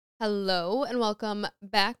Hello and welcome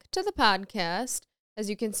back to the podcast.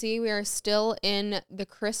 As you can see, we are still in the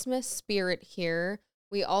Christmas spirit here.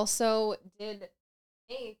 We also did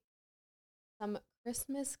make some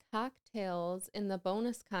Christmas cocktails in the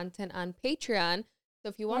bonus content on Patreon. So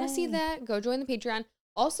if you want to see that, go join the Patreon.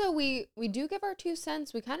 Also, we do give our 2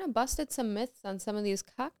 cents. We kind of busted some myths on some of these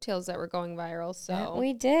cocktails that were going viral. So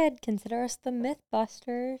We did. Consider us the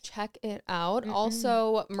Mythbusters. check it out.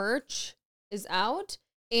 Also, merch is out.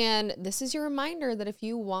 And this is your reminder that if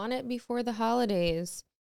you want it before the holidays,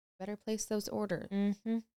 better place those orders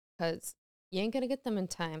because you ain't going to get them in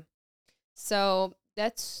time. So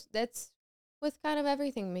that's with kind of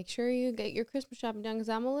everything. Make sure you get your Christmas shopping done because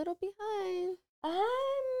I'm a little behind.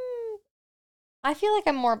 I feel like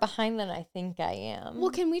I'm more behind than I think I am.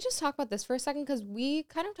 Well, can we just talk about this for a second? Because we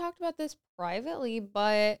kind of talked about this privately,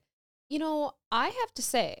 but, I have to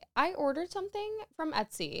say, I ordered something from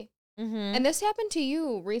Etsy. And this happened to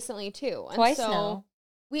you recently too. And Twice so now.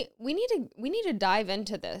 We need to dive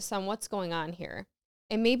into this on what's going on here.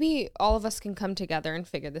 And maybe all of us can come together and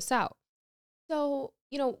figure this out. So,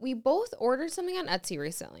 we both ordered something on Etsy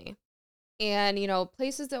recently. And,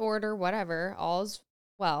 places to order, whatever, all's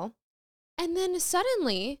well. And then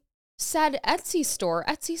suddenly said Etsy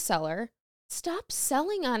seller, stopped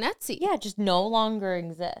selling on Etsy. Yeah, just no longer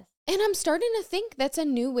exists. And I'm starting to think that's a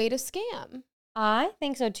new way to scam. I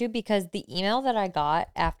think so too, because the email that I got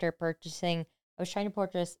after purchasing, I was trying to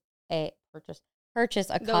purchase a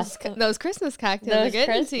custom Those Christmas cocktails are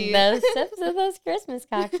getting to you. those sips of those Christmas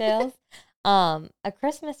cocktails. A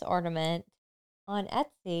Christmas ornament on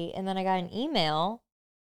Etsy, and then I got an email.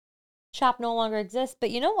 Shop no longer exists.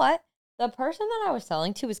 But you know what? The person that I was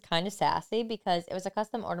selling to was kind of sassy because it was a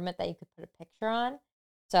custom ornament that you could put a picture on.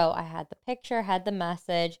 So I had the picture, had the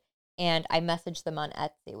message, and I messaged them on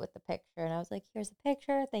Etsy with the picture. And I was like, here's a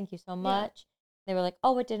picture. Thank you so much. They were like,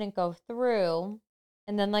 oh, it didn't go through.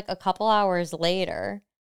 And then like a couple hours later,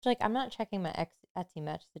 like, I'm not checking my Etsy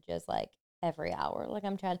messages like every hour. Like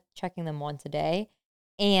I'm checking them once a day.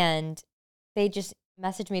 And they just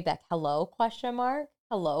messaged me back, hello, question mark,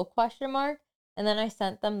 hello, question mark. And then I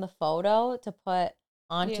sent them the photo to put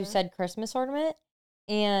onto said Christmas ornament.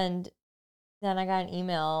 And then I got an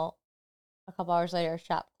email a couple hours later,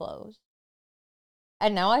 shop closed.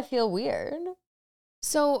 And now I feel weird.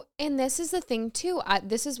 So, and this is the thing too.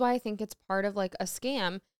 This is why I think it's part of like a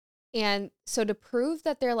scam. And so to prove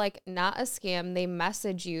that they're like not a scam, they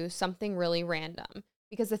message you something really random.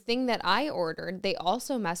 Because the thing that I ordered, they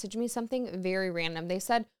also messaged me something very random. They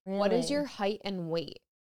said, what is your height and weight?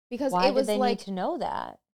 Because why it was did they like, need to know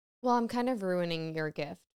that? Well, I'm kind of ruining your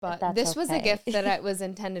gift, but That's this was a okay. gift that was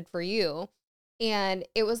intended for you. And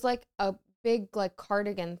it was like a big like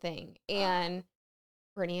cardigan thing. And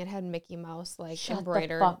Brittany had Mickey Mouse like Shut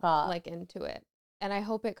embroidered the fuck up. like into it. And I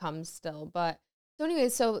hope it comes still. But so anyway,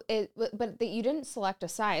 you didn't select a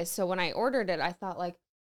size. So when I ordered it, I thought like,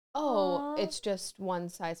 oh, it's just one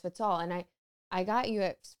size fits all. And I got you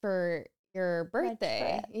it for your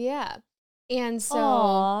birthday. Yeah. And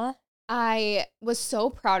so I was so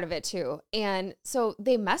proud of it too. And so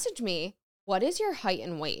they messaged me, what is your height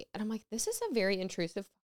and weight? And I'm like, this is a very intrusive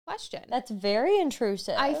question. That's very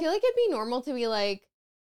intrusive. I feel like it'd be normal to be like,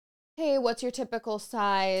 hey, what's your typical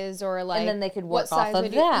size? Or like, and then they could work what off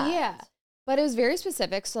of that. Yeah. But it was very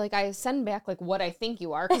specific. So like I send back like what I think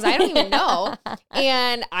you are because I don't even know.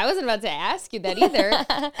 And I wasn't about to ask you that either.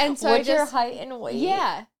 And so what's your height and weight?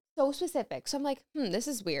 Yeah. So specific. So I'm like, this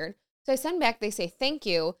is weird. So I send back, they say thank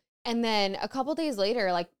you. And then a couple days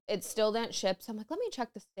later, like it still didn't ship. So I'm like, let me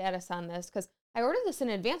check the status on this because I ordered this in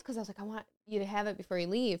advance because I was like, I want you to have it before you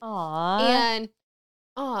leave. Aww.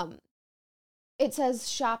 And it says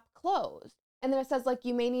shop closed. And then it says like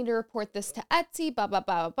you may need to report this to Etsy, blah, blah,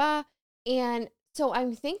 blah, blah, blah. And so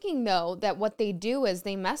I'm thinking though that what they do is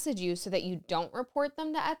they message you so that you don't report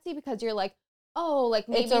them to Etsy because you're like, oh, like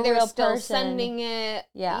maybe they're still sending it.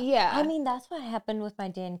 Yeah. I mean, that's what happened with my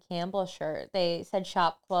Dan Campbell shirt. They said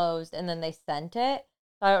shop closed and then they sent it.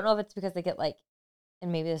 So I don't know if it's because they get like,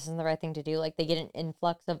 and maybe this isn't the right thing to do, like they get an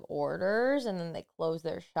influx of orders and then they close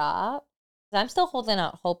their shop. I'm still holding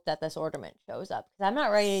out hope that this ornament shows up because I'm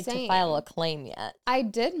not ready to file a claim yet. I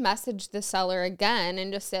did message the seller again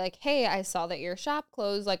and just say like, hey, I saw that your shop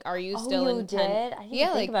closed. Like, are you still intending? I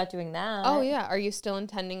didn't think about doing that. Oh, yeah. Are you still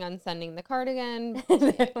intending on sending the cardigan? We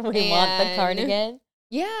want the cardigan?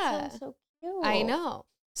 Yeah. Sounds so cute. I know.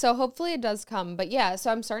 So hopefully it does come. But yeah,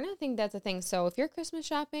 so I'm starting to think that's a thing. So if you're Christmas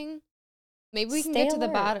shopping, maybe we can get to the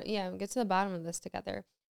bottom. Yeah, get to the bottom of this together.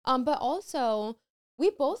 But also, we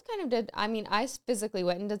both kind of did. I mean, I physically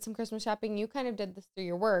went and did some Christmas shopping. You kind of did this through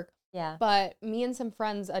your work. Yeah. But me and some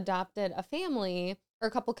friends adopted a family or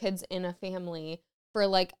a couple kids in a family for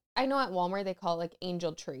like, I know at Walmart they call it like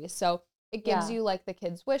Angel Tree. So it gives Yeah. you like the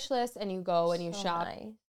kids' wish list and you go and you So shop.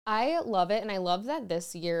 nice. I love it. And I love that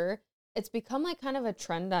this year it's become like kind of a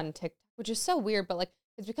trend on TikTok, which is so weird, but like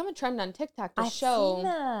it's become a trend on TikTok to I've seen show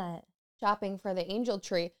that. shopping for the Angel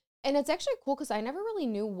Tree. And it's actually cool because I never really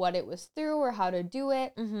knew what it was through or how to do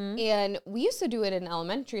it. Mm-hmm. And we used to do it in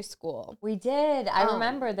elementary school. We did. I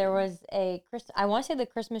remember there was I want to say the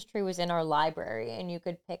Christmas tree was in our library and you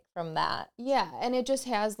could pick from that. Yeah, and it just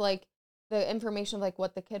has like the information of like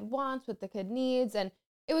what the kid wants, what the kid needs, and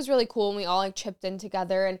it was really cool. And we all like chipped in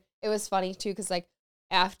together, and it was funny too because like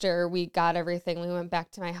after we got everything, we went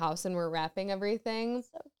back to my house and we're wrapping everything.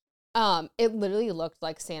 It literally looked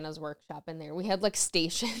like Santa's workshop in there. We had like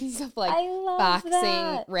stations of like I love boxing,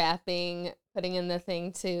 that. wrapping, putting in the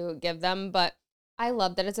thing to give them. But I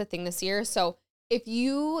love that it's a thing this year. So if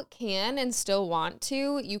you can and still want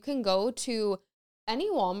to, you can go to any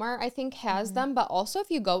Walmart, I think has them. But also if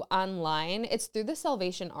you go online, it's through the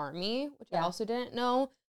Salvation Army, which I also didn't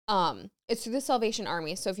know. It's through the Salvation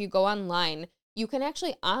Army. So if you go online, you can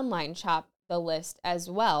actually online shop the list as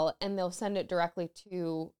well, and they'll send it directly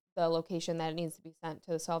to the location that it needs to be sent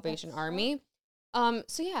to the Salvation Army.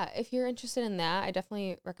 So yeah, if you're interested in that, I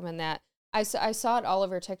definitely recommend that. I saw it all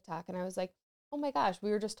over TikTok and I was like, oh my gosh,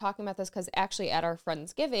 we were just talking about this because actually at our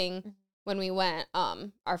Friendsgiving when we went,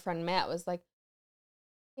 our friend Matt was like,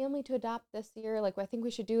 family to adopt this year, like I think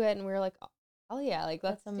we should do it, and we were like, oh yeah, like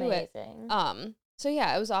let's That's do it. amazing. So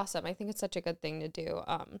yeah, it was awesome. I think it's such a good thing to do.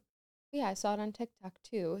 Yeah, I saw it on TikTok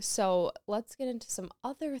too. So let's get into some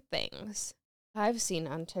other things I've seen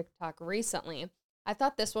on TikTok recently. I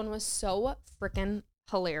thought this one was so freaking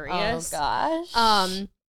hilarious. Oh gosh.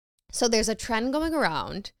 So there's a trend going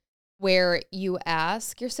around where you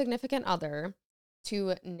ask your significant other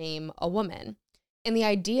to name a woman. And the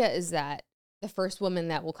idea is that the first woman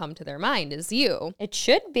that will come to their mind is you. It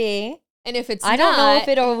should be. And if it's I not, don't know if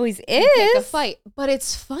it always you pick a is. fight. But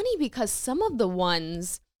it's funny because some of the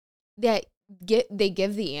ones that they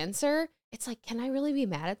give the answer, it's like, can I really be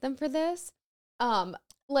mad at them for this?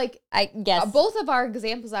 Like I guess both of our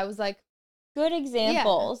examples, I was like, good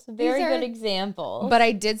examples. Very these are- good examples. but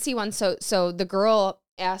I did see one. So the girl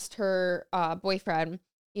asked her boyfriend,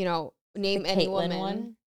 you know, name the any Caitlyn woman.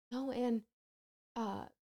 one. No, and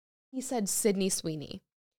he said Sydney Sweeney.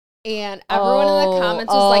 And everyone in the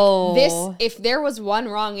comments was like, this, if there was one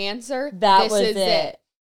wrong answer, That this was is it.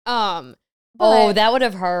 Oh, that would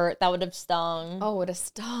have hurt. That would have stung. Oh, it would have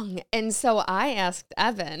stung. And so I asked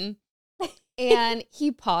Evan, and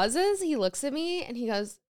he pauses, he looks at me, and he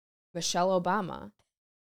goes, Michelle Obama.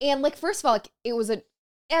 And like, first of all, like it was as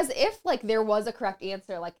if like there was a correct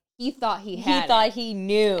answer. Like he thought he had. He thought it. he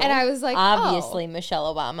knew. And I was like, obviously oh.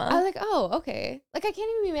 Michelle Obama. I was like, oh, okay. Like I can't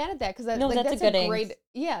even be mad at that because No, like, that's that's a a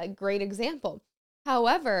good great example.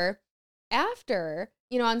 However, after,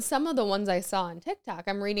 you know, on some of the ones I saw on TikTok,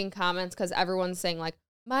 I'm reading comments because everyone's saying like,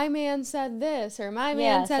 my man said this or my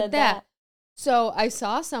man said that. So I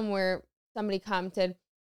saw somewhere somebody commented,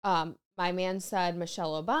 my man said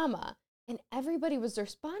Michelle Obama. And everybody was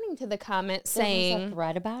responding to the comment saying, there was a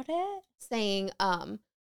thread about it? Saying,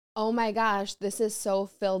 oh my gosh, this is so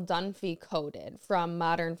Phil Dunphy coded from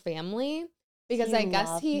Modern Family. Because I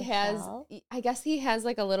guess he has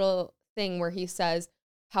like a little thing where he says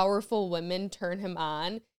powerful women turn him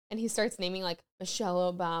on, and he starts naming like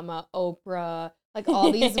Michelle Obama, Oprah, like all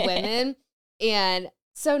these women. And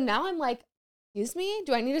so now I'm like, excuse me,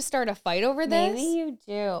 do I need to start a fight over this? Maybe you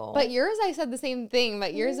do. But yours, I said the same thing,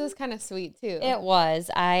 but yours was kind of sweet too. It was.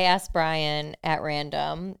 I asked Brian at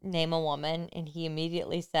random, name a woman, and he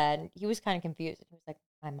immediately said, he was kind of confused. He was like,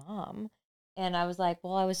 my mom. And I was like,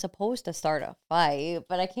 well, I was supposed to start a fight,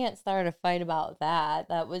 but I can't start a fight about that.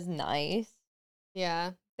 That was nice.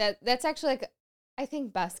 Yeah. That's actually like, I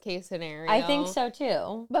think best case scenario. I think so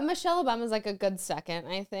too. But Michelle Obama's like a good second,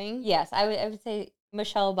 I think. Yes, I would say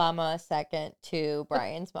Michelle Obama second to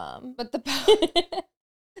Brian's mom. But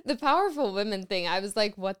the powerful women thing, I was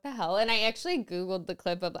like, what the hell? And I actually Googled the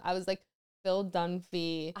clip of, I was like, Phil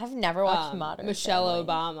Dunphy. I've never watched Modern Michelle Family.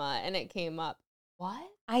 Obama, and it came up. What?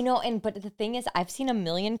 I know, but the thing is, I've seen a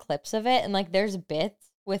million clips of it, and like there's bits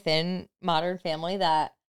within Modern Family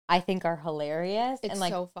that I think are hilarious. It's and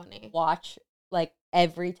like so funny. Watch like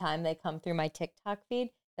every time they come through my TikTok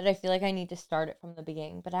feed, that I feel like I need to start it from the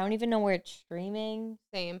beginning, but I don't even know where it's streaming.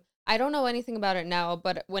 Same. I don't know anything about it now,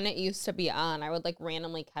 but when it used to be on, I would like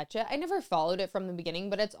randomly catch it. I never followed it from the beginning,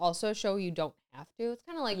 but it's also a show you don't have to. It's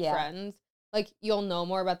kind of like Friends. Like you'll know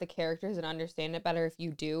more about the characters and understand it better if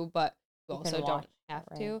you do, but you also don't have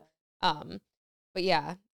to. But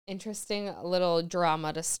yeah, interesting little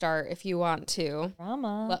drama to start if you want to.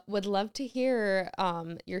 Drama. Would love to hear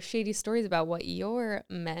your shady stories about what your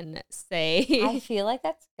men say. I feel like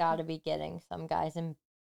that's got to be getting some guys in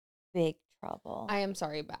big trouble. I am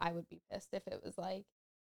sorry, but I would be pissed if it was like,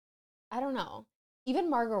 I don't know. Even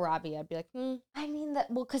Margot Robbie, I'd be like, I mean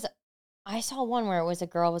that well, because I saw one where it was a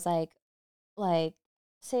girl was like,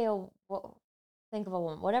 say think of a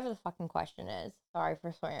woman, whatever the fucking question is. Sorry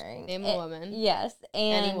for swearing. Name a woman. Yes,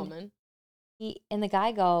 and Any woman. And the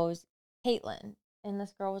guy goes, Caitlyn, and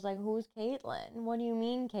this girl was like, "Who's Caitlyn? What do you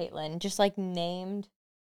mean, Caitlyn?" Just like named,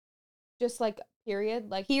 just like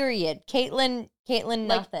period, like period. Caitlyn, nothing.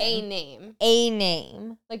 Like a name. A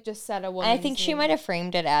name. Like just said a woman. I think she might have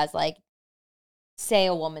framed it as like, say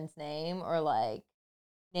a woman's name or like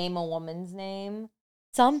name a woman's name,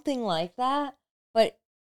 something like that. But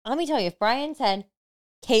let me tell you, if Brian said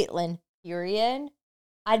Caitlyn, period,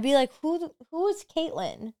 I'd be like, who is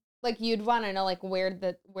Caitlyn? Like you'd want to know like where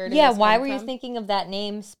did why come were you from? thinking of that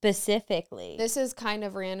name specifically? This is kind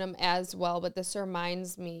of random as well, but this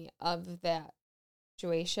reminds me of that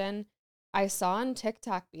situation I saw on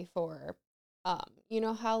TikTok before. You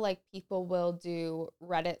know how like people will do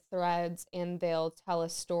Reddit threads and they'll tell a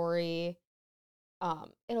story.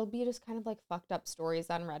 It'll be just kind of like fucked up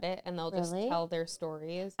stories on Reddit, and they'll just Really? tell their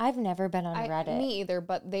stories. I've never been on Reddit. Me either,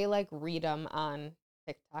 but they like read them on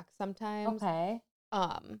TikTok sometimes. Okay.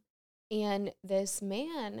 And this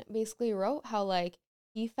man basically wrote how like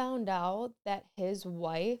he found out that his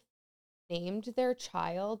wife named their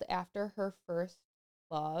child after her first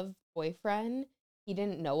love boyfriend. He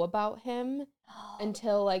didn't know about him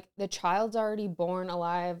until like the child's already born,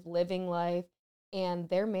 alive, living life, and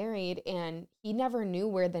they're married, and he never knew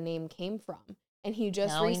where the name came from. And he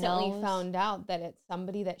just Now he recently knows. found out that it's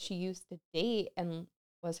somebody that she used to date and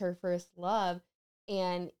was her first love.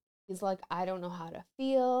 And he's like, I don't know how to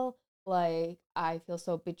feel. Like, I feel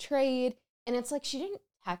so betrayed. And it's like she didn't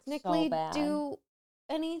technically bad. do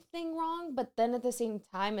anything wrong, but then at the same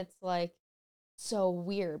time, it's like so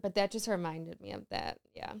weird. But that just reminded me of that.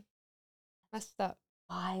 Yeah. Messed up.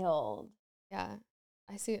 Wild. Yeah.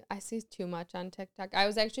 I see too much on TikTok. I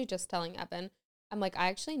was actually just telling Evan, I'm like, I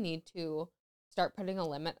actually need to start putting a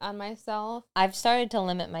limit on myself. I've started to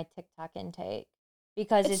limit my TikTok intake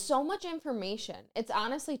because It's so much information. It's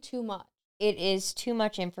honestly too much. It is too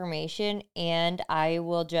much information, and I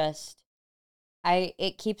will just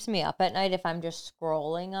it keeps me up at night if I'm just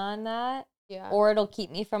scrolling on that. Yeah. Or it'll keep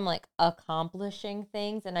me from like accomplishing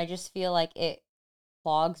things, and I just feel like it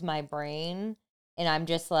clogs my brain, and I'm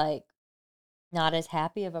just like not as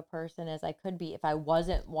happy of a person as I could be if I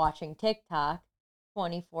wasn't watching TikTok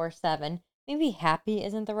 24/7. Maybe happy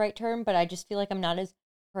isn't the right term, but I just feel like I'm not as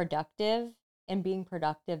productive, and being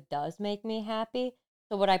productive does make me happy.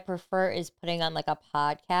 So what I prefer is putting on like a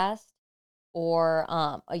podcast or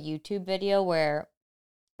a YouTube video where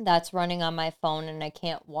that's running on my phone, and I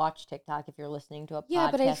can't watch TikTok if you're listening to a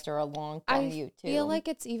podcast or a long form YouTube. I feel like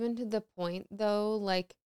it's even to the point though,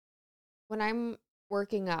 like when I'm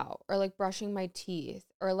working out or like brushing my teeth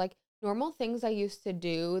or like normal things I used to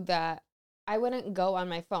do that I wouldn't go on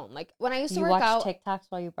my phone. Like when I used to you work watch out. TikToks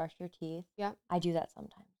while you brush your teeth? Yeah. I do that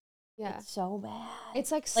sometimes. Yeah. It's so bad. It's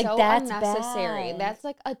like Like, so that's unnecessary. bad. That's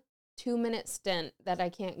like a 2-minute stint that I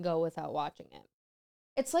can't go without watching it.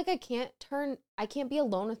 It's like I can't be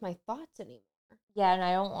alone with my thoughts anymore. Yeah, and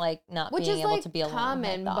I don't like not Which being is able like to be alone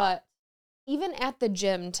common, with my but thoughts. even at the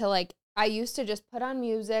gym to like, I used to just put on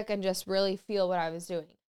music and just really feel what I was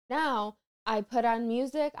doing. Now I put on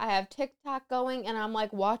music, I have TikTok going, and I'm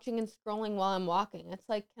like watching and scrolling while I'm walking. It's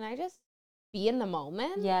like, can I just be in the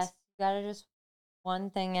moment? Yes, you gotta just one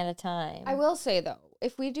thing at a time. I will say though,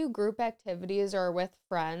 if we do group activities or with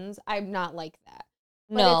friends, I'm not like that.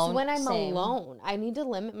 But No, it's when I'm same. alone. I need to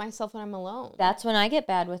limit myself when I'm alone. That's when I get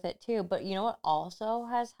bad with it too. But you know what also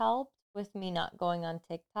has helped with me not going on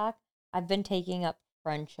TikTok? I've been taking up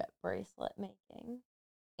friendship bracelet making.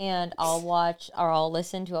 And I'll watch or I'll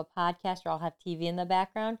listen to a podcast or I'll have TV in the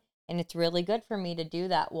background. And it's really good for me to do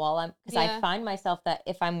that while because I find myself that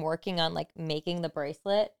if I'm working on like making the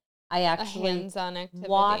bracelet, I actually hands-on activity.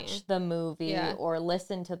 watch the movie or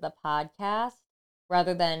listen to the podcast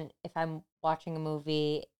rather than if I'm watching a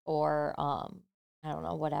movie or I don't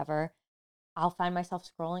know, whatever. I'll find myself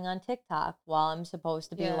scrolling on TikTok while I'm supposed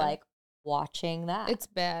to be like watching that. It's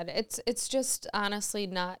bad. It's just honestly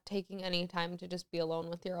not taking any time to just be alone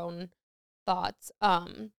with your own thoughts.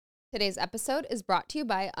 Today's episode is brought to you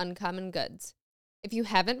by Uncommon Goods. If you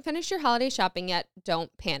haven't finished your holiday shopping yet,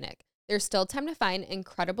 don't panic. There's still time to find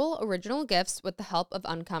incredible original gifts with the help of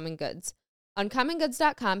Uncommon Goods.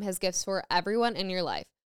 UncommonGoods.com has gifts for everyone in your life.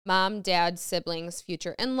 mom, dad, siblings,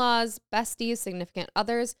 future in-laws, besties, significant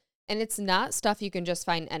others, and it's not stuff you can just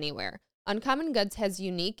find anywhere. Uncommon Goods has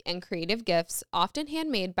unique and creative gifts, often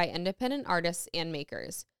handmade by independent artists and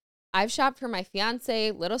makers. I've shopped for my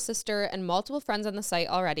fiance, little sister, and multiple friends on the site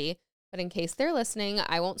already, but in case they're listening,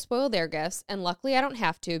 I won't spoil their gifts, and luckily I don't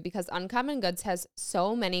have to because Uncommon Goods has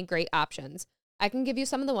so many great options. I can give you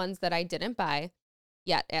some of the ones that I didn't buy,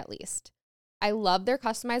 yet at least. I love their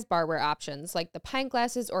customized barware options, like the pint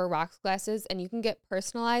glasses or rocks glasses, and you can get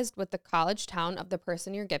personalized with the college town of the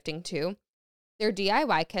person you're gifting to. Their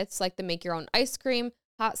DIY kits, like the make your own ice cream,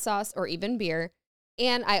 hot sauce, or even beer.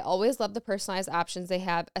 And I always love the personalized options they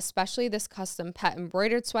have, especially this custom pet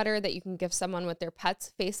embroidered sweater that you can give someone with their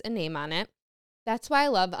pet's face and name on it. That's why I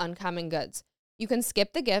love Uncommon Goods. You can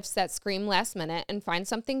skip the gifts that scream last minute and find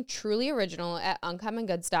something truly original at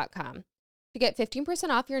uncommongoods.com. To get 15%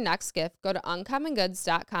 off your next gift, go to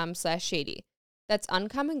uncommongoods.com/shady. That's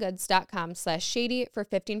uncommongoods.com/shady for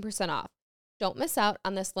 15% off. Don't miss out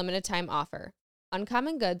on this limited time offer.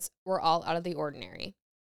 Uncommon Goods, we're all out of the ordinary.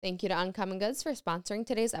 Thank you to Uncommon Goods for sponsoring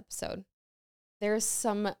today's episode. There's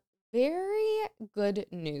some very good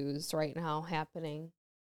news right now happening.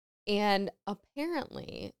 And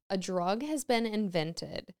apparently, a drug has been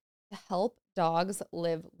invented to help dogs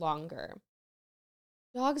live longer.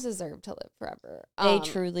 Dogs deserve to live forever. They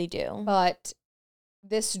truly do. But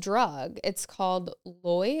this drug, it's called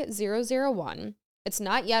LOI-001. It's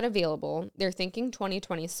not yet available. They're thinking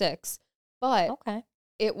 2026. But Okay.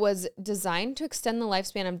 it was designed to extend the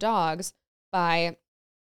lifespan of dogs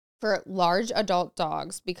for large adult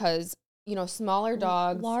dogs because, smaller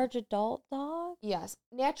dogs. Large adult dog? Yes.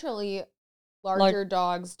 Naturally, larger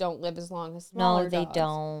dogs don't live as long as smaller dogs. No, they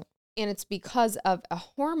don't. And it's because of a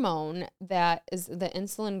hormone that is the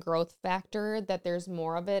insulin growth factor, that there's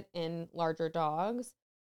more of it in larger dogs.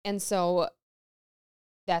 And so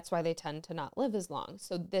that's why they tend to not live as long.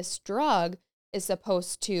 So this drug is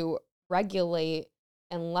supposed to regulate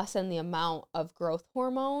and lessen the amount of growth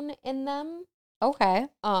hormone in them. Okay.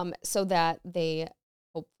 So that they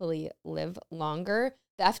hopefully live longer.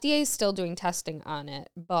 The FDA is still doing testing on it,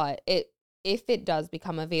 but if it does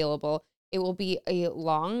become available, it will be a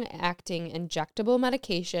long-acting injectable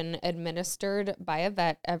medication administered by a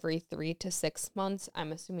vet every 3 to 6 months,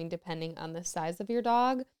 I'm assuming depending on the size of your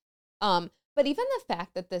dog. But even the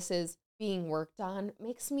fact that this is being worked on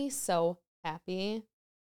makes me so happy.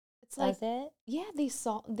 It's like, Does it? yeah,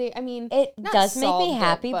 it not does make me solved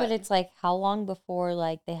happy, it, but it's like, how long before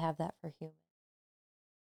like they have that for humans?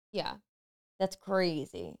 yeah. That's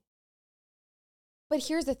crazy. But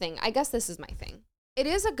here's the thing. I guess this is my thing. It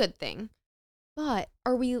is a good thing, but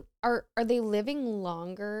are they living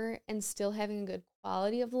longer and still having a good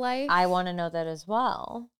quality of life? I want to know that as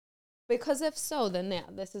well. Because if so, then yeah,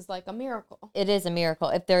 this is like a miracle. It is a miracle.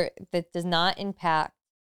 If that does not impact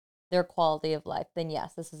their quality of life, then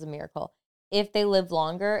yes, this is a miracle. If they live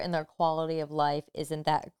longer and their quality of life isn't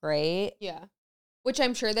that great. Yeah. Which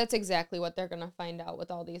I'm sure that's exactly what they're going to find out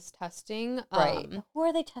with all these testing. Right. Who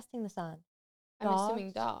are they testing this on? I'm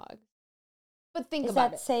assuming dogs. But think Is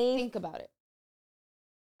about that it. safe? Think about it.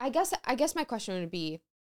 I guess my question would be,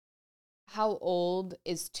 how old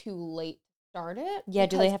is too late to start it? Yeah,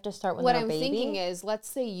 do they have to start when they're a baby? What I'm thinking is, let's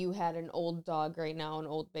say you had an old dog right now, an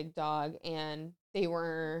old big dog, and they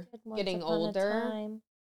were getting older.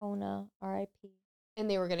 Kona, R.I.P. And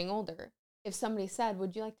they were getting older. If somebody said,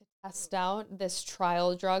 would you like to test out this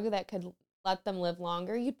trial drug that could let them live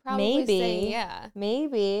longer? You'd probably say yeah.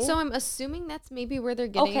 Maybe. So I'm assuming that's maybe where they're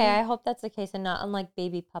getting. Okay, I hope that's the case and not unlike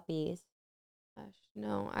baby puppies. Gosh,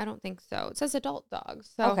 no, I don't think so. It says adult dogs.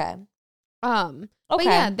 So okay. But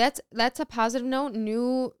yeah, that's a positive note.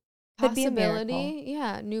 New Could be a possibility. miracle.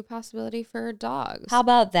 Yeah, new possibility for dogs. How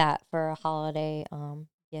about that for a holiday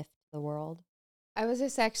gift to the world? I was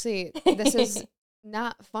just actually, this is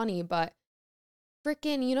not funny, but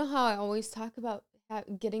freaking, you know how I always talk about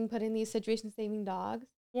getting put in these situations, saving dogs?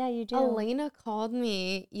 Yeah, you do. Elena called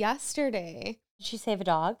me yesterday. Did she save a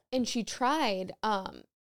dog? And she tried.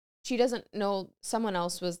 She doesn't know, someone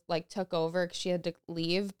else was like took over because she had to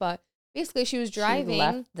leave, but basically she was driving. She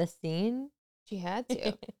left the scene? She had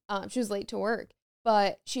to. She was late to work.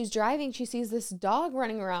 But she's driving. She sees this dog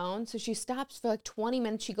running around. So she stops for like 20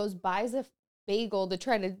 minutes. She goes, buys a bagel to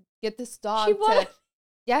try to get this dog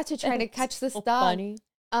to try to catch this dog. Funny.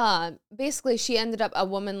 Basically, she ended up, a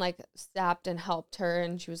woman like stopped and helped her.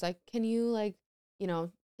 And she was like, can you like,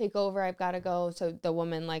 take over? I've got to go. So the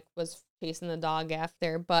woman like was chasing the dog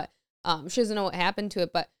after. But she doesn't know what happened to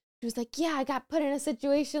it. But she was like, yeah, I got put in a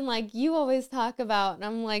situation like you always talk about. And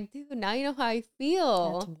I'm like, dude, now you know how I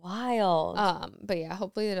feel. That's wild. But yeah,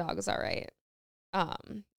 hopefully the dog is all right.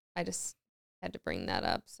 I just had to bring that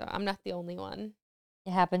up. So I'm not the only one.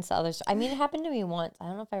 It happens to others. I mean, it happened to me once. I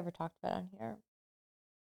don't know if I ever talked about it on here.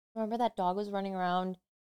 Remember that dog was running around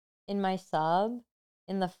in my sub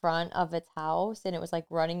in the front of its house, and it was like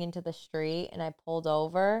running into the street, and I pulled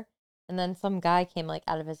over, and then some guy came like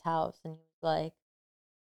out of his house, and he was like,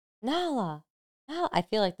 Nala. Nala. I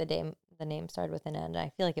feel like the name started with an N.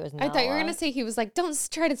 I feel like it was Nala. I thought you were going to say he was like, don't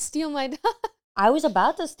try to steal my dog. I was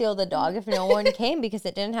about to steal the dog if no one came because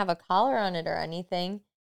it didn't have a collar on it or anything.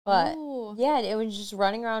 But yeah, it was just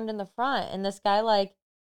running around in the front. And this guy, like,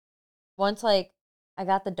 once, like, I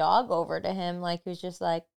got the dog over to him, like, he was just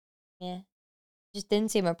like, yeah. Just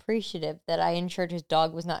didn't seem appreciative that I ensured his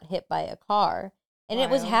dog was not hit by a car. And it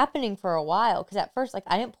was happening for a while. Because at first, like,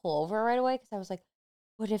 I didn't pull over right away because I was like,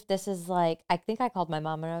 what if this is, like, I think I called my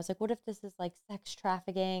mom and I was like, what if this is, like, sex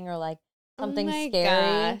trafficking or, like, something scary?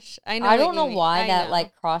 Gosh. I don't know why that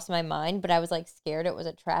like crossed my mind, but I was like scared it was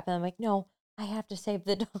a trap, and I'm like, no, I have to save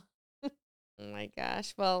the dog. Oh my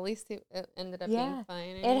gosh. Well, at least it ended up being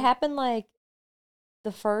fine. It happened like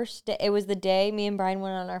the first day. It was the day me and Brian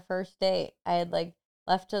went on our first date. I had like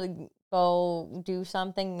left to go do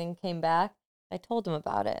something, then came back. I told him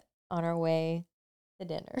about it on our way to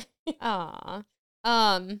dinner. Aw.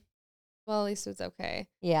 Well, at least it was okay.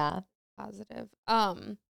 Yeah. Positive.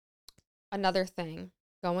 Another thing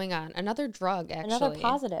going on. Another drug, actually.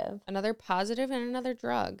 Another positive and another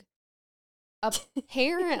drug.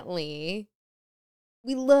 Apparently,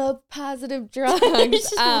 we love positive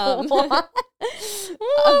drugs. What?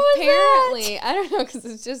 Apparently, I don't know, because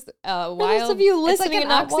it's just wild. Those of you listening, it's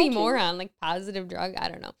like an oxymoron, like positive drug. I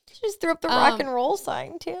don't know. Just threw up the rock and roll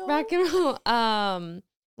sign too. Rock and roll.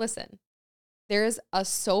 Listen, there's a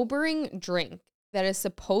sobering drink that is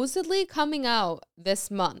supposedly coming out this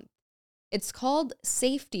month. It's called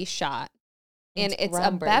Safety Shot, and it's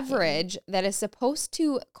a beverage that is supposed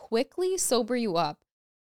to quickly sober you up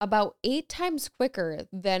about 8 times quicker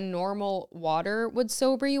than normal water would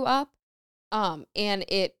sober you up. And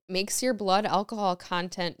it makes your blood alcohol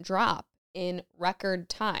content drop in record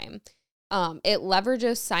time. It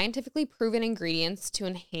leverages scientifically proven ingredients to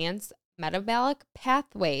enhance metabolic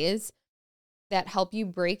pathways that help you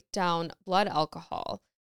break down blood alcohol.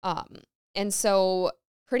 And so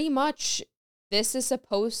pretty much this is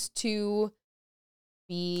supposed to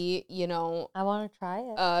be, I want to try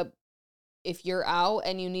it. If you're out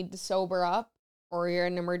and you need to sober up, or you're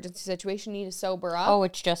in an emergency situation, you need to sober up. Oh,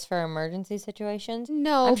 it's just for emergency situations?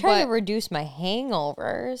 No, I'm trying to reduce my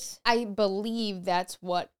hangovers. I believe that's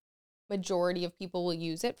what majority of people will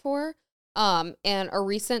use it for. And a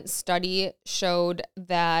recent study showed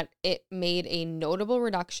that it made a notable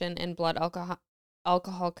reduction in blood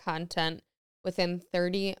alcohol content within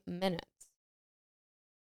 30 minutes.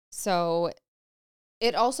 So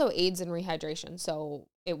it also aids in rehydration, so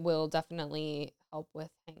it will definitely help with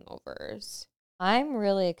hangovers. I'm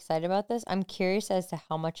really excited about this. I'm curious as to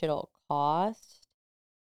how much it'll cost.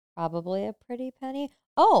 Probably a pretty penny.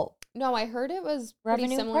 Oh, no, I heard it was pretty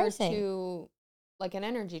similar to like an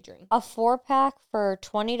energy drink. A 4-pack for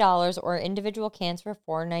 $20 or individual cans for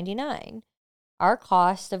 $4.99. Our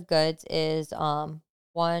cost of goods is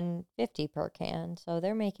 $1.50 per can. So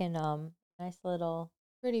they're making nice little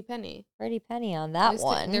pretty penny on that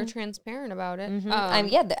one. They're transparent about it.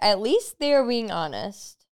 Mm-hmm. At least they're being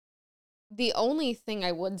honest. The only thing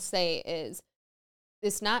I would say is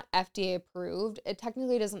it's not FDA approved. It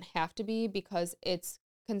technically doesn't have to be because it's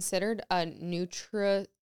considered a nutraceutical.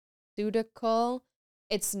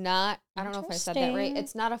 It's not, I don't know if I said that right.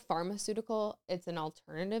 It's not a pharmaceutical. It's an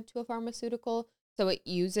alternative to a pharmaceutical. So it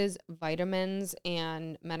uses vitamins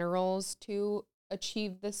and minerals to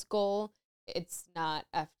achieve this goal. It's not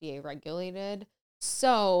FDA regulated.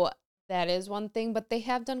 So that is one thing, but they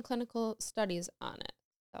have done clinical studies on it.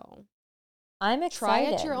 So I'm excited.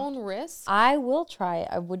 Try at your own risk. I will try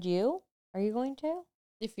it. Would you? Are you going to?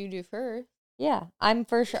 If you do first. Yeah, I'm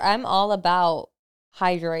for sure. I'm all about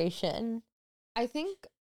hydration. I think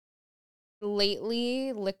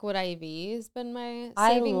lately Liquid IV has been my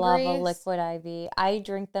saving grace. I love a Liquid IV. I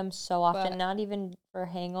drink them so often, not even for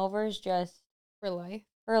hangovers, just for life.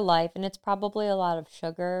 For life, and it's probably a lot of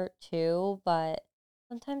sugar too, but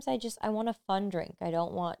sometimes I want a fun drink. I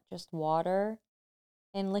don't want just water.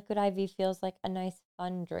 And Liquid IV feels like a nice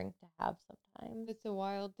fun drink to have sometimes. It's a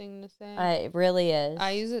wild thing to say. It really is.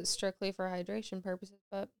 I use it strictly for hydration purposes,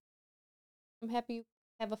 but I'm happy you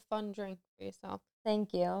have a fun drink for yourself.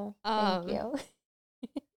 Thank you. Thank you.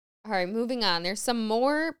 All right, moving on. There's some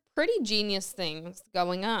more pretty genius things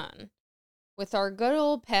going on with our good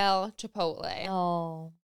old pal Chipotle.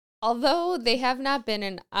 Oh. Although they have not been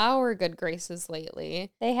in our good graces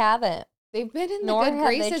lately. They haven't. They've been in the Nor good have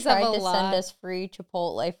they graces of tried a to send lot. us free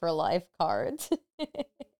Chipotle for life cards.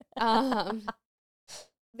 Um,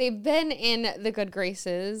 they've been in the good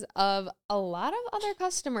graces of a lot of other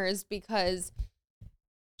customers because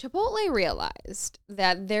Chipotle realized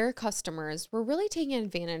that their customers were really taking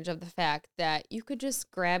advantage of the fact that you could just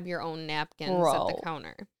grab your own napkins at the Bro.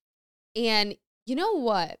 counter. And you know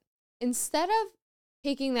what? Instead of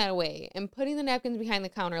taking that away and putting the napkins behind the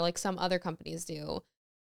counter like some other companies do,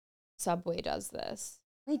 Subway does this.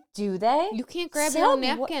 Wait, do they? You can't grab your own Subway-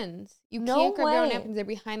 napkins. You No can't grab your own way. napkins. They're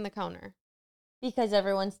behind the counter. Because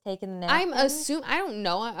everyone's taking the I'm napkins? assuming, I don't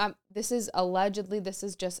know. This is allegedly, this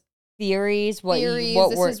is just Theories, what theories. what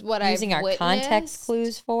This we're is what using I've our context witnessed.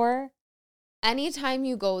 clues for. Anytime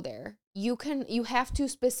you go there, you have to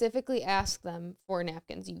specifically ask them for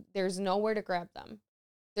napkins. There's nowhere to grab them.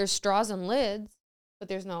 There's straws and lids, but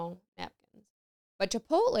there's no napkins. But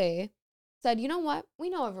Chipotle said, you know what? We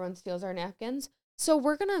know everyone steals our napkins, so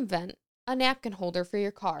we're going to invent a napkin holder for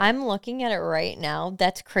your car. I'm looking at it right now.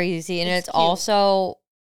 That's crazy. And It's it's cute. also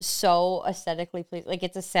so aesthetically pleasing. Like,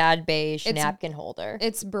 it's a sad beige It's- napkin holder.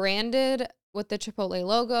 It's branded with the Chipotle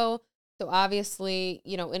logo. So obviously,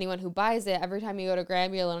 anyone who buys it, every time you go to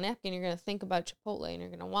grab your little napkin, you're going to think about Chipotle and you're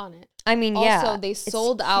going to want it. I mean, yeah. Also, they it's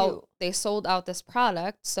sold out. cute. They sold out this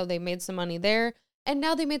product, so they made some money there. And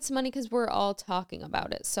now they made some money because we're all talking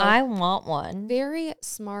about it. So I want one. very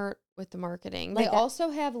smart with the marketing. Like they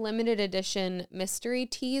also have limited edition mystery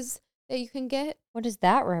teas that you can get. What does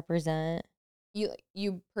that represent?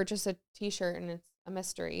 You purchase a T-shirt and it's a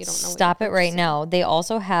mystery. You don't know. Stop what it you're right purchasing. now. They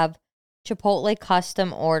also have Chipotle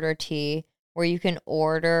custom order tee where you can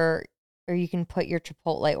order or you can put your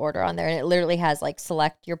Chipotle order on there. And it literally has like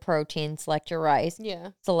select your protein, select your rice,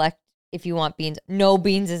 Yeah. select if you want beans. No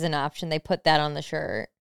beans is an option. They put that on the shirt.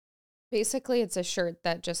 Basically, it's a shirt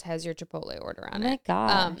that just has your Chipotle order Oh on my it.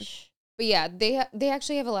 gosh. But yeah, they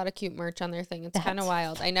actually have a lot of cute merch on their thing. It's kind of That's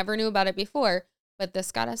wild. I never knew about it before, but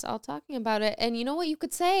this got us all talking about it. And you know what you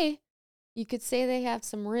could say? You could say they have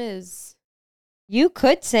some Riz. You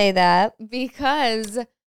could say that. Because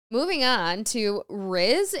moving on to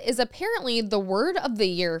Riz is apparently the word of the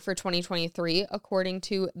year for 2023, according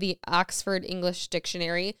to the Oxford English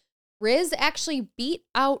Dictionary. Riz actually beat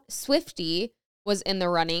out Swiftie, was in the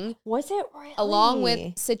running, Was it really? along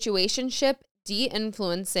with situationship,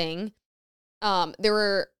 de-influencing. There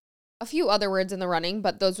were a few other words in the running,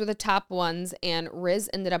 but those were the top ones, and Riz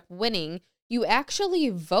ended up winning. You actually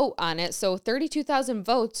vote on it. So 32,000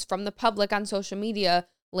 votes from the public on social media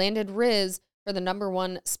landed Riz for the number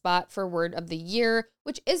one spot for word of the year,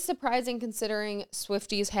 which is surprising considering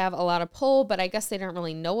Swifties have a lot of pull, but I guess they don't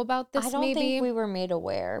really know about this. I don't think we were made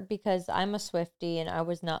aware because I'm a Swiftie and I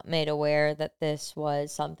was not made aware that this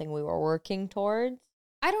was something we were working towards.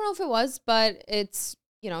 I don't know if it was, but it's,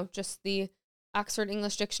 just the Oxford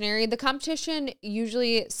English Dictionary. The competition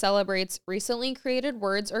usually celebrates recently created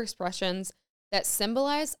words or expressions that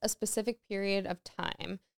symbolize a specific period of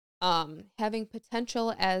time, having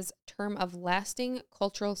potential as term of lasting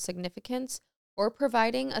cultural significance or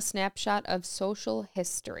providing a snapshot of social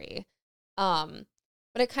history. But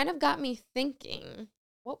it kind of got me thinking,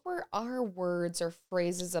 what were our words or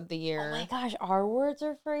phrases of the year? Oh my gosh, our words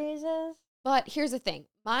or phrases? But here's the thing.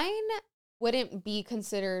 Mine wouldn't be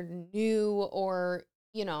considered new or,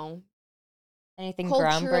 Anything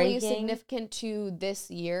culturally groundbreaking? significant to this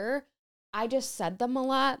year. I just said them a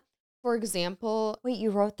lot. For example, Wait, you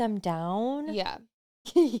wrote them down? yeah.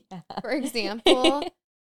 Yeah. For example,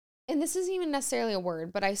 and this isn't even necessarily a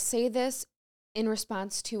word, but I say this in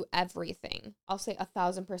response to everything. I'll say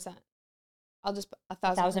 1,000%. I'll just put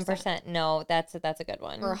 1,000%. No, that's a good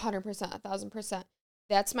one. Or 100%, 1,000%.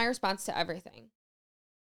 That's my response to everything.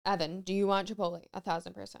 Evan, do you want Chipotle?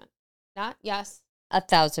 1,000%. Not yes.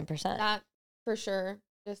 1,000%. Not for sure.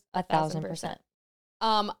 Just 1,000%.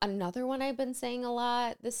 Another one I've been saying a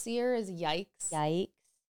lot this year is yikes. Yikes.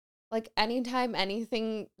 Like anytime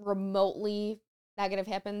anything remotely negative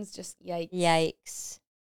happens, just yikes. Yikes.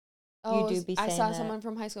 Oh, You do be I saying saw that. someone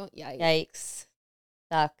from high school. Yikes. Yikes.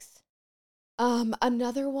 Sucks.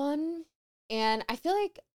 Another one, and I feel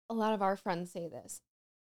like a lot of our friends say this.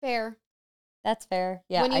 Fair. That's fair.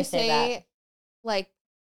 Yeah, when you I say that. like,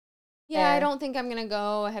 yeah, I Fair. don't think I'm gonna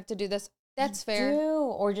go. I have to do this. That's fair.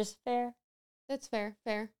 Or just fair. That's fair.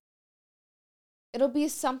 Fair. It'll be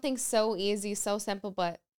something so easy, so simple,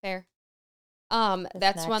 but fair.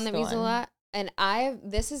 That's one that we use a lot. And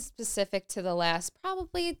this is specific to the last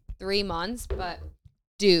probably 3 months, but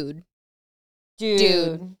dude.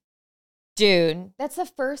 Dude. That's the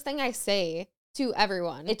first thing I say to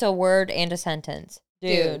everyone. It's a word and a sentence.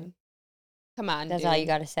 Dude. Come on, That's dude. all you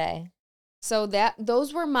got to say. So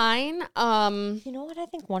those were mine. You know what I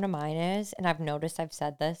think one of mine is, and I've noticed I've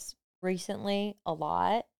said this recently a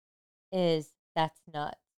lot, is that's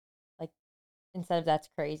nuts. Like, instead of that's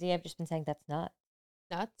crazy, I've just been saying that's nuts.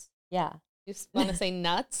 Nuts. Yeah. You just want to say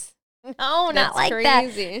nuts? No, not That's like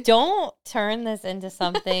crazy. that. Don't turn this into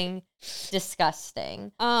something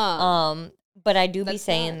disgusting. But I do be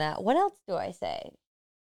saying that. What else do I say?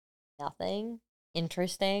 Nothing.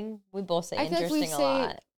 Interesting. We both say I feel like we interesting a say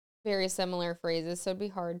lot. very similar phrases, so it'd be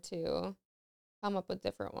hard to come up with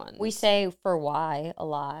different ones. We say for why a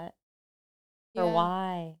lot. For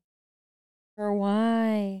why? For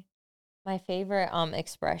why? My favorite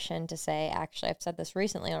expression to say, actually, I've said this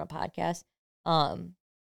recently on a podcast.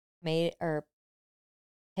 Made or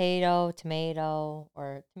tomato,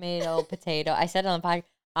 or tomato, potato. I said it on the podcast.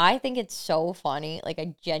 I think it's so funny. Like,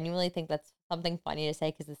 I genuinely think that's something funny to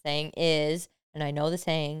say because the saying is, and I know the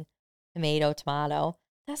saying, tomato.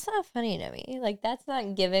 That's not funny to me. Like, that's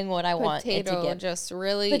not giving what I want it to give. Just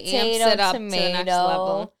really amps it up to the next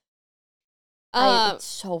level. It's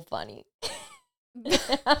so funny.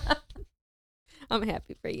 I'm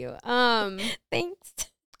happy for you. Thanks.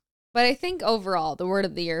 But I think overall, the word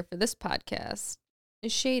of the year for this podcast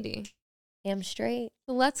is shady. Damn straight.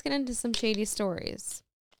 So let's get into some shady stories.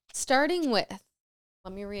 Starting with,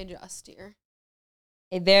 let me readjust here.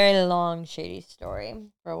 A very long shady story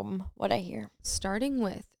from what I hear. Starting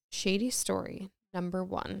with shady story number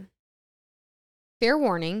 1. Fair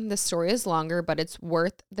warning, the story is longer, but it's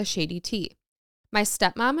worth the shady tea. My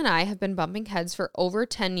stepmom and I have been bumping heads for over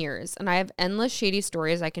 10 years, and I have endless shady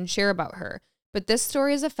stories I can share about her. But this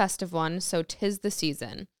story is a festive one, so 'tis the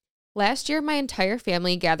season. Last year, my entire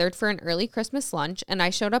family gathered for an early Christmas lunch, and I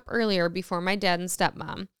showed up earlier before my dad and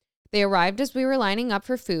stepmom. They arrived as we were lining up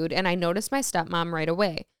for food, and I noticed my stepmom right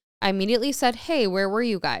away. I immediately said, "Hey, where were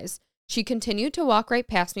you guys?" She continued to walk right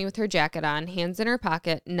past me with her jacket on, hands in her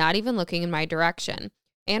pocket, not even looking in my direction.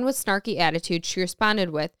 And with snarky attitude, she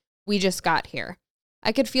responded with, "We just got here."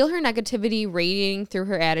 I could feel her negativity radiating through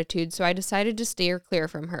her attitude, so I decided to steer clear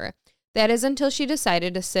from her. That is until she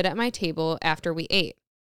decided to sit at my table after we ate.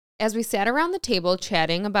 As we sat around the table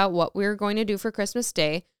chatting about what we were going to do for Christmas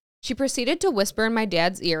Day, she proceeded to whisper in my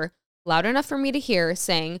dad's ear, loud enough for me to hear,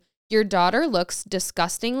 saying, "Your daughter looks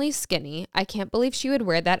disgustingly skinny. I can't believe she would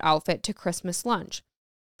wear that outfit to Christmas lunch."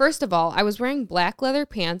 First of all, I was wearing black leather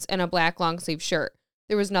pants and a black long sleeve shirt.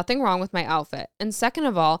 There was nothing wrong with my outfit. And second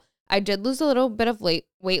of all, I did lose a little bit of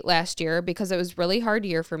weight last year because it was a really hard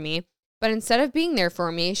year for me. But instead of being there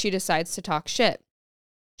for me, she decides to talk shit.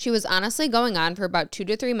 She was honestly going on for about 2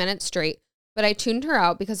 to 3 minutes straight, but I tuned her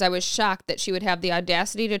out because I was shocked that she would have the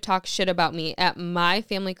audacity to talk shit about me at my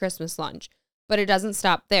family Christmas lunch. But it doesn't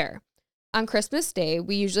stop there. On Christmas Day,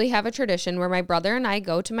 we usually have a tradition where my brother and I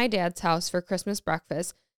go to my dad's house for Christmas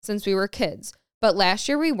breakfast since we were kids. But last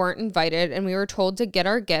year we weren't invited and we were told to get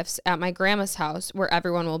our gifts at my grandma's house where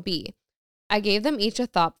everyone will be. I gave them each a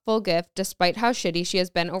thoughtful gift despite how shitty she has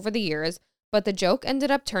been over the years, but the joke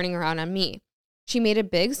ended up turning around on me. She made a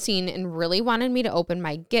big scene and really wanted me to open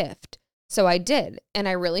my gift. So I did, and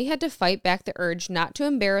I really had to fight back the urge not to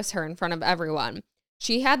embarrass her in front of everyone.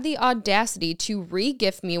 She had the audacity to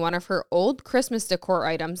re-gift me one of her old Christmas decor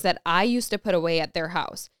items that I used to put away at their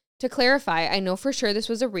house. To clarify, I know for sure this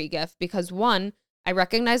was a re-gift because 1, I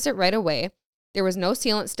recognized it right away. There was no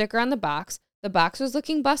sealant sticker on the box was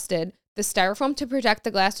looking busted, the styrofoam to protect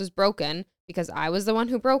the glass was broken because I was the one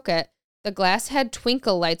who broke it, the glass had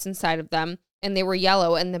twinkle lights inside of them, and they were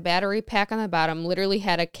yellow, and the battery pack on the bottom literally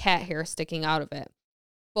had a cat hair sticking out of it.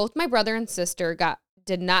 Both my brother and sister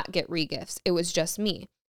did not get re-gifts. It was just me.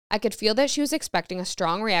 I could feel that she was expecting a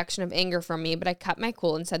strong reaction of anger from me, but I kept my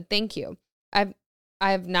cool and said thank you. I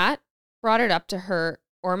have not brought it up to her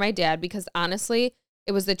or my dad because honestly,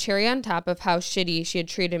 it was the cherry on top of how shitty she had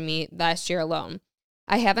treated me last year alone.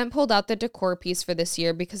 I haven't pulled out the decor piece for this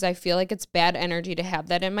year because I feel like it's bad energy to have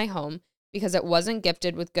that in my home because it wasn't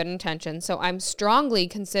gifted with good intention, so I'm strongly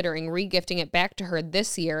considering re-gifting it back to her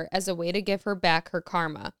this year as a way to give her back her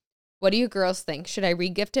karma. What do you girls think? Should I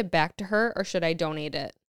re-gift it back to her or should I donate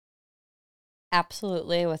it?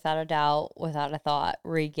 Absolutely, without a doubt, without a thought,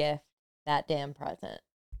 re-gift that damn present.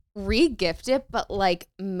 Re-gift it, but like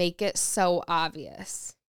make it so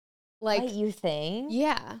obvious. Like, what you think?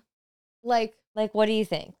 Yeah. Like what do you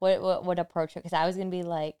think? What approach it? Because I was gonna be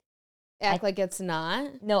like, act like it's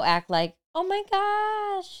not. No, act like, oh my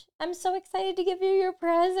gosh, I'm so excited to give you your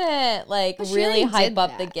present. Like really hype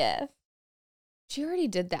up the gift. She already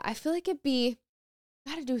did that. I feel like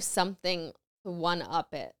gotta do something to one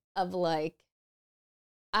up it of like.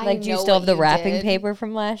 Like, do you still have the wrapping paper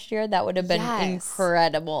from last year? That would have been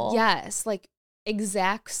incredible. Yes. Like,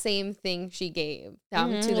 exact same thing she gave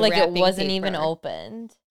down to the Like it wrapping wasn't even paper.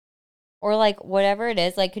 opened. Or like whatever it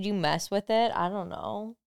is, like could you mess with it? I don't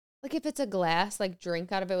know. Like if it's a glass, like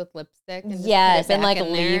drink out of it with lipstick and just put it Yes, and back like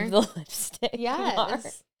in leave there. the lipstick mark.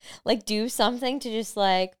 Yes. Like do something to just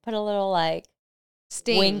like put a little like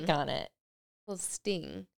Sting. wink on it. Will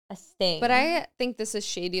sting. A sting. But I think this is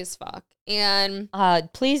shady as fuck. And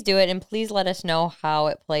please do it and please let us know how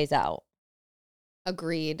it plays out.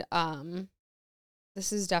 agreed.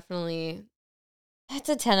 This is definitely That's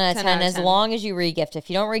a 10 out of 10 10, out of as 10. long as you regift. If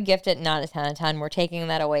you don't regift it, not a 10 out of 10. We're taking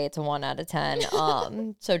that away. It's a 1 out of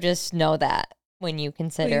 10. So just know that when you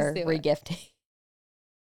consider do it. regifting.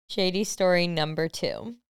 Shady story number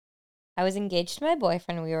 2. I was engaged to my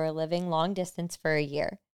boyfriend. We were living long distance for a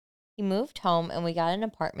year. He moved home and we got an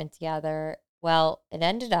apartment together. Well, it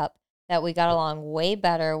ended up that we got along way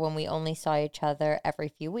better when we only saw each other every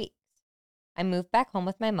few weeks. I moved back home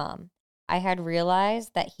with my mom. I had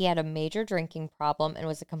realized that he had a major drinking problem and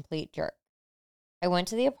was a complete jerk. I went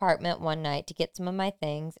to the apartment one night to get some of my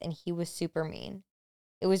things, and he was super mean.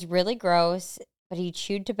 It was really gross, but he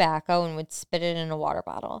chewed tobacco and would spit it in a water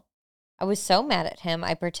bottle. I was so mad at him,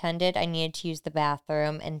 I pretended I needed to use the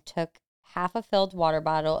bathroom and took half a filled water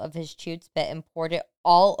bottle of his chewed spit and poured it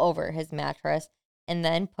all over his mattress and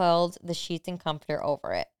then pulled the sheets and comforter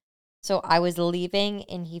over it. So I was leaving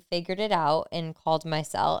and he figured it out and called my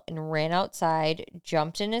cell and ran outside,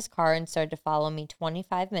 jumped in his car and started to follow me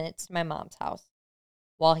 25 minutes to my mom's house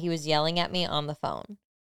while he was yelling at me on the phone.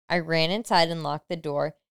 I ran inside and locked the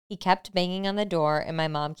door. He kept banging on the door and my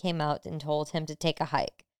mom came out and told him to take a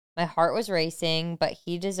hike. My heart was racing, but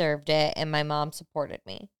he deserved it and my mom supported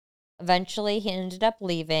me. Eventually, he ended up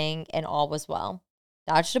leaving and all was well.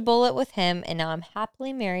 Dodged a bullet with him and now I'm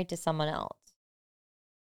happily married to someone else.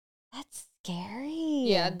 That's scary.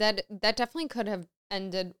 Yeah, that definitely could have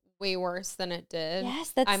ended way worse than it did.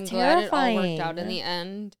 Yes, that's I'm terrifying. glad it all worked out in the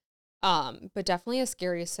end. But definitely a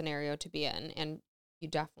scary scenario to be in, and you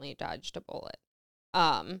definitely dodged a bullet.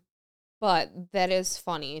 But that is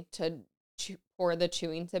funny to pour the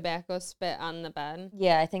chewing tobacco spit on the bed.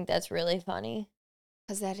 Yeah, I think that's really funny.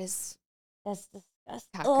 Because that's disgusting.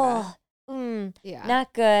 caca. Oh, Yeah.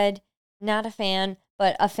 not good. Not a fan,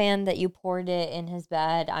 but a fan that you poured it in his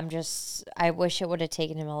bed. I wish it would have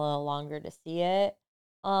taken him a little longer to see it.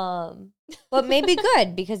 But maybe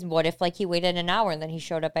good, because what if like he waited an hour and then he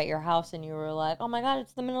showed up at your house and you were like, oh my God,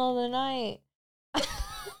 it's the middle of the night.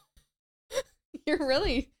 You're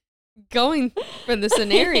really going for the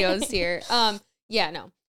scenarios here. Yeah,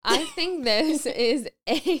 no. I think this is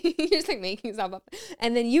you're just like making stuff up.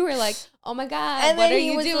 And then you were like, oh my God, And what then are he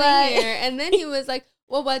you was doing like- here? And then he was like,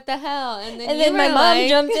 well, what the hell? And then, my were mom like-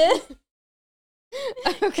 jumped in.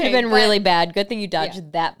 Okay, Could have been but really bad. Good thing you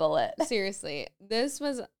dodged that bullet. seriously, this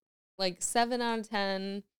was like 7 out of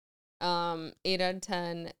 10, 8 out of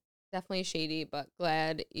 10. Definitely shady, but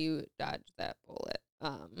glad you dodged that bullet.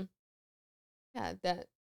 Yeah,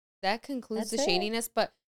 that concludes That's the it. shadiness,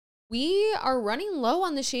 but we are running low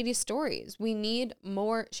on the shady stories. We need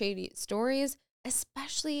more shady stories,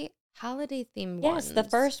 especially holiday themed ones. Yes, the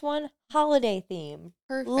first one, holiday theme.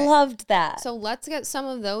 Perfect. Loved that. So let's get some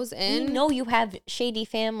of those in. We know you have shady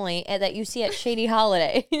family that you see at shady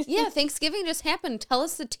holidays. Yeah, Thanksgiving just happened. Tell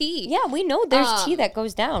us the tea. Yeah, we know there's tea that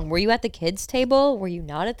goes down. Were you at the kids' table? Were you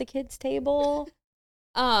not at the kids' table?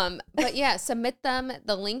 But yeah, submit them.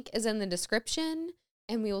 The link is in the description,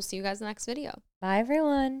 and we will see you guys in the next video. Bye,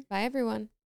 everyone. Bye, everyone.